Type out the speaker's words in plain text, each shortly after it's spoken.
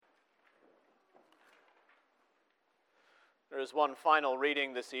There is one final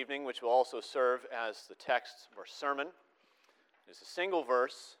reading this evening which will also serve as the text of our sermon. It is a single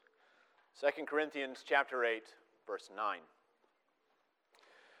verse, 2 Corinthians chapter 8, verse 9.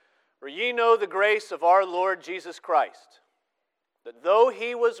 For ye know the grace of our Lord Jesus Christ, that though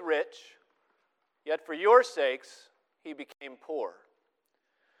he was rich, yet for your sakes he became poor,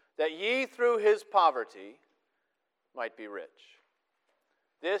 that ye through his poverty might be rich.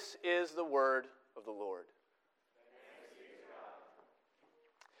 This is the word of the Lord.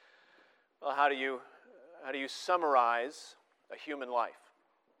 Well, how do you summarize a human life?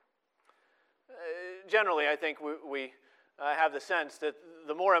 Generally, I think we have the sense that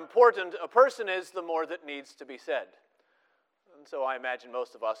the more important a person is, the more that needs to be said. And so I imagine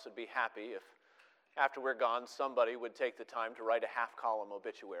most of us would be happy if, after we're gone, somebody would take the time to write a half-column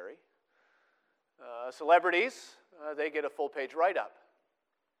obituary. Celebrities, they get a full-page write-up.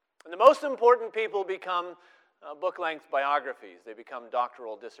 And the most important people become book-length biographies. They become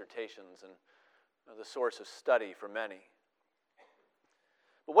doctoral dissertations and the source of study for many.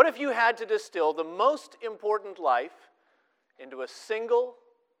 But what if you had to distill the most important life into a single,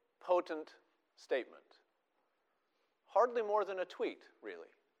 potent statement? Hardly more than a tweet, really.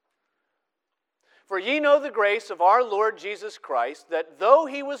 For ye know the grace of our Lord Jesus Christ, that though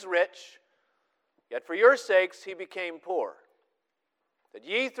he was rich, yet for your sakes he became poor, that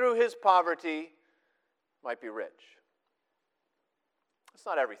ye through his poverty might be rich. That's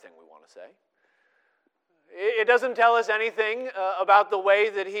not everything we want to say. It doesn't tell us anything about the way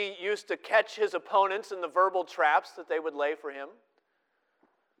that he used to catch his opponents in the verbal traps that they would lay for him.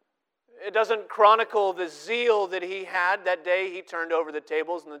 It doesn't chronicle the zeal that he had that day he turned over the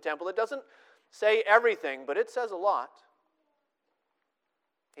tables in the temple. It doesn't say everything, but it says a lot.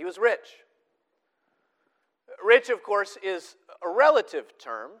 He was rich. Rich, of course, is a relative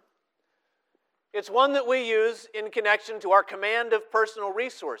term. It's one that we use in connection to our command of personal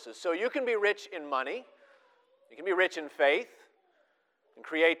resources. So you can be rich in money, you can be rich in faith, in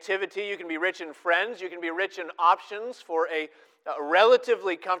creativity, you can be rich in friends, you can be rich in options for a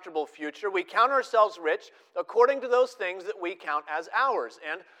relatively comfortable future. We count ourselves rich according to those things that we count as ours.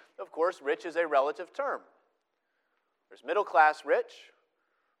 And, of course, rich is a relative term. There's middle-class rich,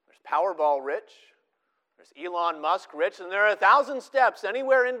 there's Powerball rich, there's Elon Musk rich, and there are 1,000 steps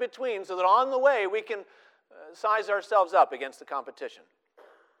anywhere in between so that on the way we can size ourselves up against the competition.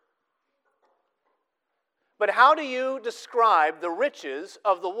 But how do you describe the riches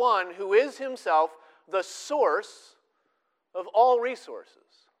of the one who is himself the source of all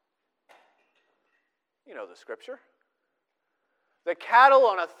resources? You know the scripture. The cattle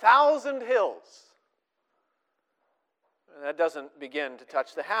on 1,000 hills. That doesn't begin to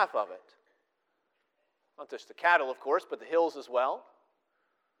touch the half of it. Not just the cattle, of course, but the hills as well.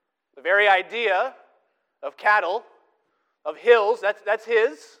 The very idea of cattle, of hills, that's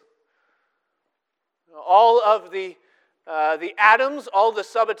his. All of the atoms, all the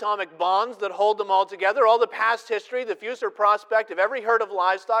subatomic bonds that hold them all together, all the past history, the future prospect of every herd of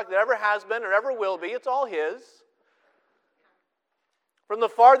livestock that ever has been or ever will be, it's all his. From the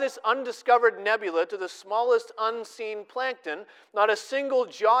farthest undiscovered nebula to the smallest unseen plankton, not a single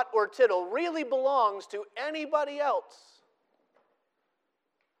jot or tittle really belongs to anybody else.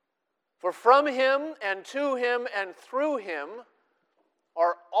 For from him and to him and through him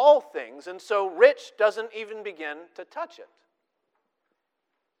are all things, and so rich doesn't even begin to touch it.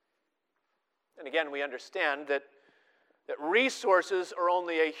 And again, we understand that resources are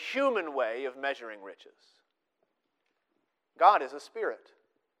only a human way of measuring riches. God is a spirit,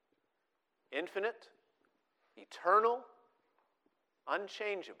 infinite, eternal,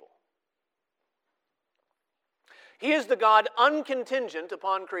 unchangeable. He is the God uncontingent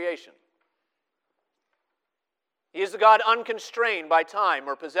upon creation. He is the God unconstrained by time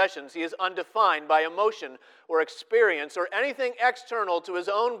or possessions. He is undefined by emotion or experience or anything external to his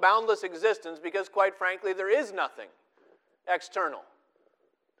own boundless existence, because, quite frankly, there is nothing external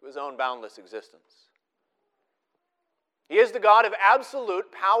to his own boundless existence. He is the God of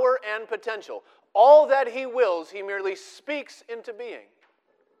absolute power and potential. All that he wills, he merely speaks into being.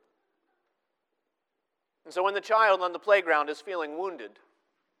 And so when the child on the playground is feeling wounded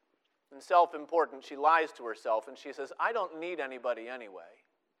and self-important, she lies to herself and she says, I don't need anybody anyway.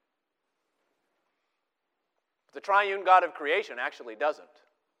 But the triune God of creation actually doesn't.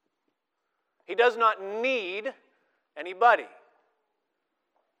 He does not need anybody.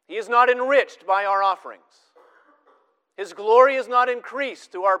 He is not enriched by our offerings. His glory is not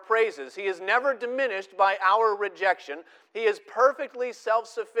increased through our praises. He is never diminished by our rejection. He is perfectly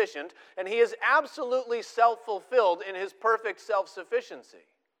self-sufficient, and he is absolutely self-fulfilled in his perfect self-sufficiency.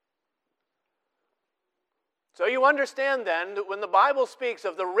 So you understand then that when the Bible speaks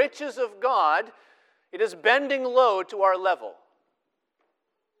of the riches of God, it is bending low to our level.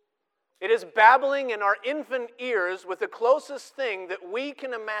 It is babbling in our infant ears with the closest thing that we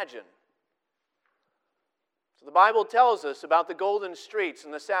can imagine. So the Bible tells us about the golden streets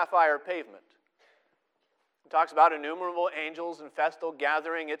and the sapphire pavement. It talks about innumerable angels in festal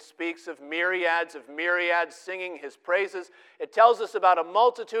gathering. It speaks of myriads singing His praises. It tells us about a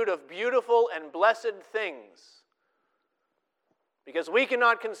multitude of beautiful and blessed things. Because we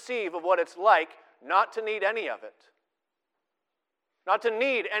cannot conceive of what it's like not to need any of it. Not to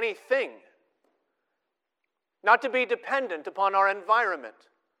need anything. Not to be dependent upon our environment,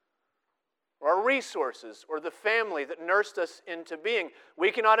 or our resources, or the family that nursed us into being. We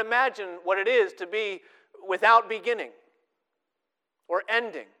cannot imagine what it is to be without beginning, or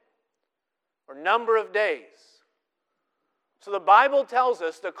ending, or number of days. So the Bible tells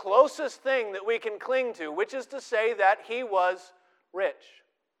us the closest thing that we can cling to, which is to say that He was rich.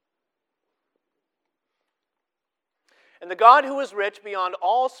 And the God who was rich beyond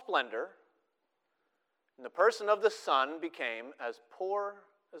all splendor, in the person of the Son, became as poor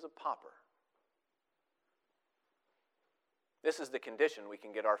as a pauper. This is the condition we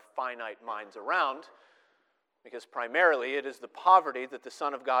can get our finite minds around, because primarily it is the poverty that the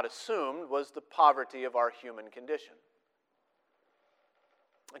Son of God assumed was the poverty of our human condition.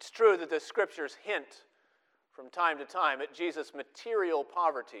 It's true that the Scriptures hint from time to time at Jesus' material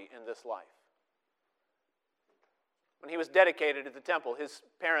poverty in this life. When He was dedicated at the temple, His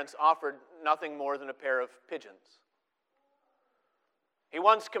parents offered nothing more than a pair of pigeons. He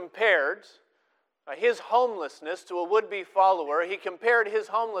once compared his homelessness to a would-be follower. He compared his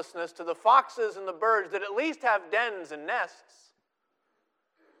homelessness to the foxes and the birds that at least have dens and nests.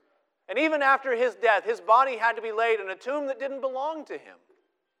 And even after His death, His body had to be laid in a tomb that didn't belong to Him.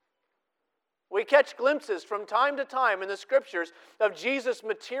 We catch glimpses from time to time in the Scriptures of Jesus'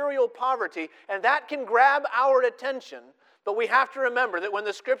 material poverty, and that can grab our attention. But we have to remember that when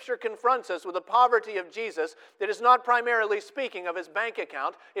the Scripture confronts us with the poverty of Jesus, it is not primarily speaking of His bank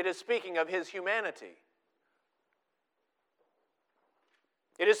account, it is speaking of His humanity.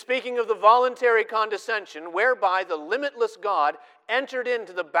 It is speaking of the voluntary condescension whereby the limitless God entered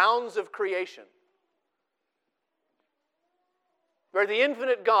into the bounds of creation, where the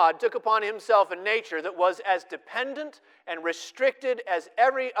infinite God took upon Himself a nature that was as dependent and restricted as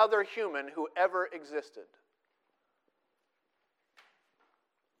every other human who ever existed.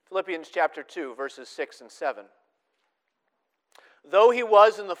 Philippians chapter 2, verses 6 and 7. Though He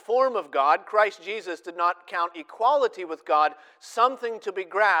was in the form of God, Christ Jesus did not count equality with God something to be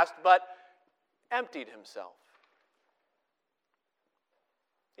grasped, but emptied Himself.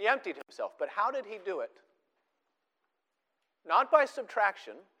 He emptied Himself, but how did He do it? Not by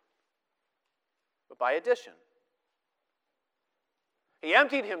subtraction, but by addition. He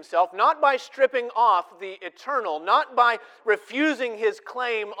emptied Himself not by stripping off the eternal, not by refusing His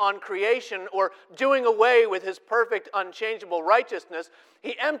claim on creation or doing away with His perfect, unchangeable righteousness.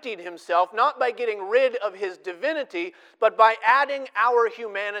 He emptied Himself not by getting rid of His divinity, but by adding our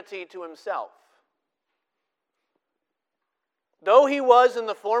humanity to Himself. Though He was in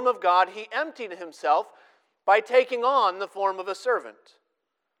the form of God, He emptied Himself by taking on the form of a servant,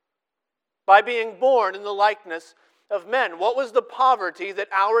 by being born in the likeness of men. What was the poverty that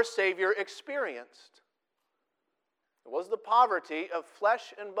our Savior experienced? It was the poverty of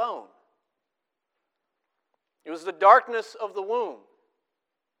flesh and bone. It was the darkness of the womb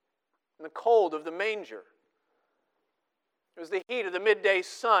and the cold of the manger. It was the heat of the midday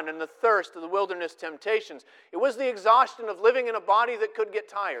sun and the thirst of the wilderness temptations. It was the exhaustion of living in a body that could get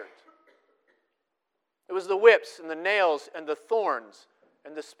tired. It was the whips and the nails and the thorns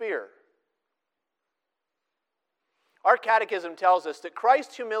and the spear. Our catechism tells us that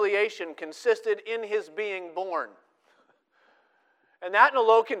Christ's humiliation consisted in His being born. And that in a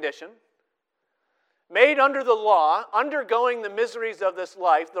low condition, made under the law, undergoing the miseries of this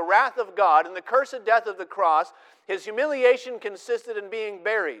life, the wrath of God, and the cursed death of the cross. His humiliation consisted in being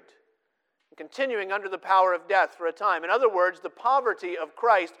buried and continuing under the power of death for a time. In other words, the poverty of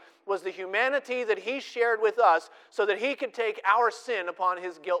Christ was the humanity that He shared with us so that He could take our sin upon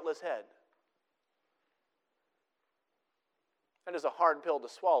His guiltless head. That is a hard pill to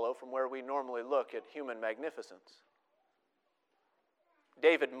swallow from where we normally look at human magnificence.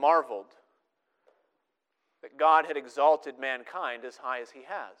 David marveled that God had exalted mankind as high as He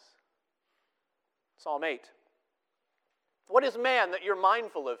has. Psalm 8. What is man that you're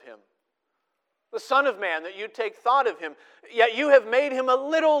mindful of him? The Son of Man that you take thought of him, yet you have made him a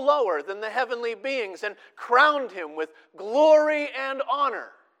little lower than the heavenly beings and crowned him with glory and honor.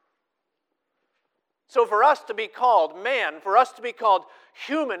 So for us to be called man, for us to be called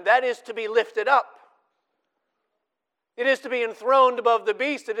human, that is to be lifted up. It is to be enthroned above the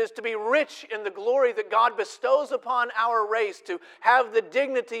beast. It is to be rich in the glory that God bestows upon our race, to have the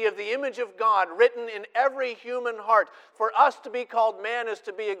dignity of the image of God written in every human heart. For us to be called man is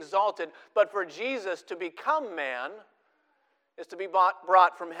to be exalted, but for Jesus to become man is to be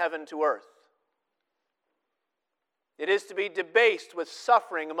brought from heaven to earth. It is to be debased with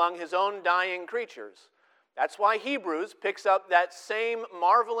suffering among his own dying creatures. That's why Hebrews picks up that same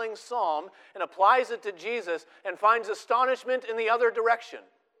marveling psalm and applies it to Jesus and finds astonishment in the other direction.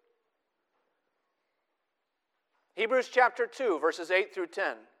 Hebrews chapter 2, verses 8 through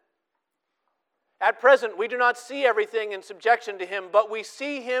 10. At present, we do not see everything in subjection to him, but we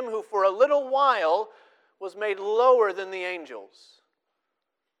see him who for a little while was made lower than the angels,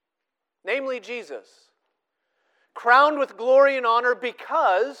 namely Jesus, crowned with glory and honor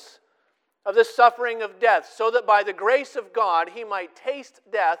because of the suffering of death, so that by the grace of God he might taste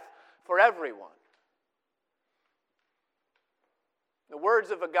death for everyone. The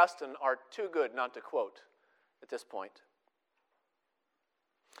words of Augustine are too good not to quote at this point.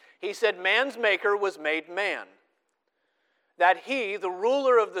 He said, "Man's maker was made man, that he, the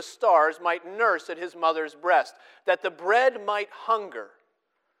ruler of the stars, might nurse at his mother's breast, that the bread might hunger,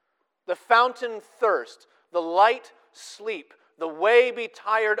 the fountain thirst, the light sleep, the way be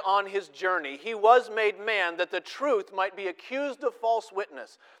tired on his journey. He was made man that the truth might be accused of false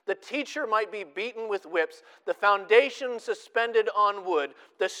witness, the teacher might be beaten with whips, the foundation suspended on wood,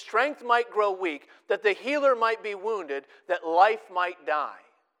 the strength might grow weak, that the healer might be wounded, that life might die."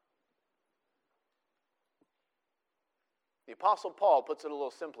 The Apostle Paul puts it a little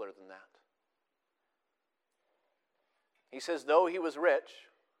simpler than that. He says, though he was rich,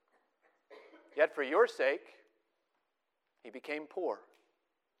 yet for your sake he became poor,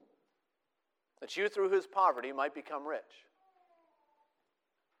 that you through his poverty might become rich.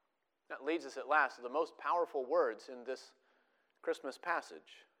 That leads us at last to the most powerful words in this Christmas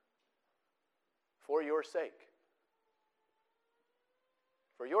passage. For your sake.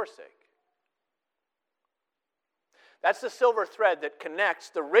 For your sake. That's the silver thread that connects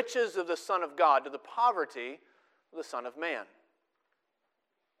the riches of the Son of God to the poverty of the Son of Man.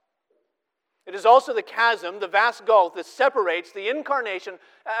 It is also the chasm, the vast gulf that separates the incarnation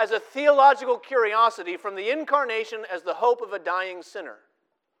as a theological curiosity from the incarnation as the hope of a dying sinner.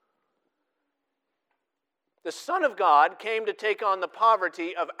 The Son of God came to take on the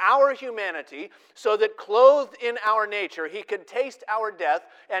poverty of our humanity so that clothed in our nature, he could taste our death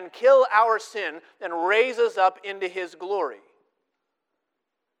and kill our sin and raise us up into his glory.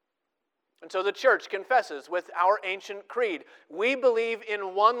 And so the church confesses with our ancient creed, we believe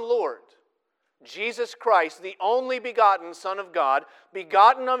in one Lord, Jesus Christ, the only begotten Son of God,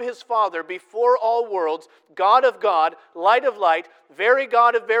 begotten of his Father before all worlds, God of God, light of light, very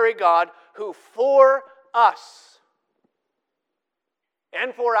God of very God, who for us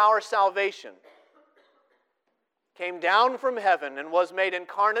and for our salvation came down from heaven and was made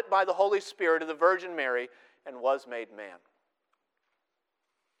incarnate by the Holy Spirit of the Virgin Mary and was made man.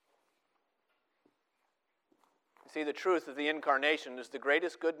 See, the truth of the incarnation is the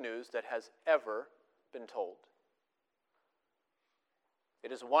greatest good news that has ever been told.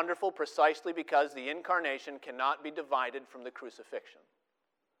 It is wonderful precisely because the incarnation cannot be divided from the crucifixion.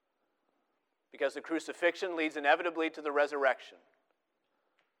 Because the crucifixion leads inevitably to the resurrection.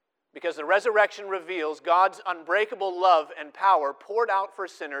 Because the resurrection reveals God's unbreakable love and power poured out for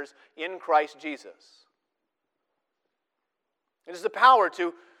sinners in Christ Jesus. It is the power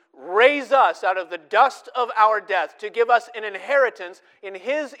to raise us out of the dust of our death, to give us an inheritance in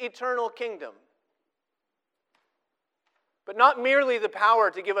his eternal kingdom. But not merely the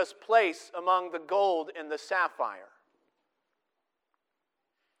power to give us place among the gold and the sapphire.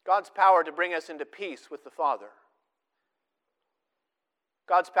 God's power to bring us into peace with the Father.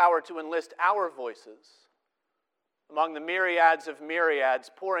 God's power to enlist our voices among the myriads of myriads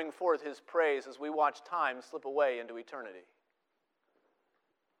pouring forth his praise as we watch time slip away into eternity.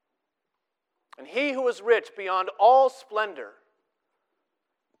 And he who was rich beyond all splendor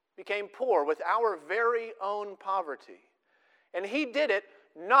became poor with our very own poverty. And he did it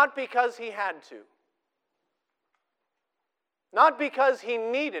not because he had to. Not because he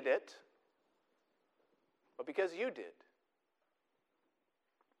needed it, but because you did.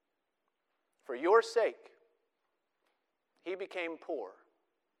 For your sake, he became poor,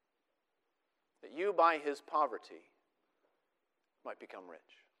 that you by his poverty might become rich.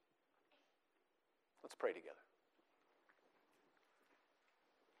 Let's pray together.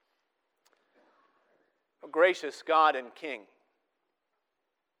 Oh, gracious God and King,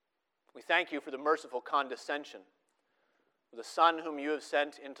 we We thank you for the merciful condescension of the Son whom you have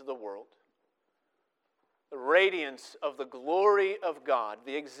sent into the world. The radiance of the glory of God,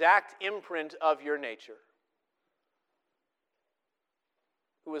 the exact imprint of your nature,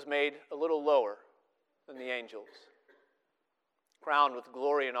 who was made a little lower than the angels, crowned with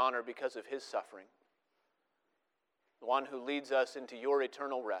glory and honor because of his suffering, the one who leads us into your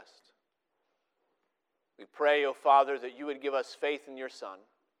eternal rest. We pray, O Father, that you would give us faith in your Son.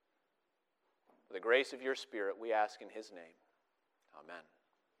 For the grace of your Spirit, we ask in his name. Amen.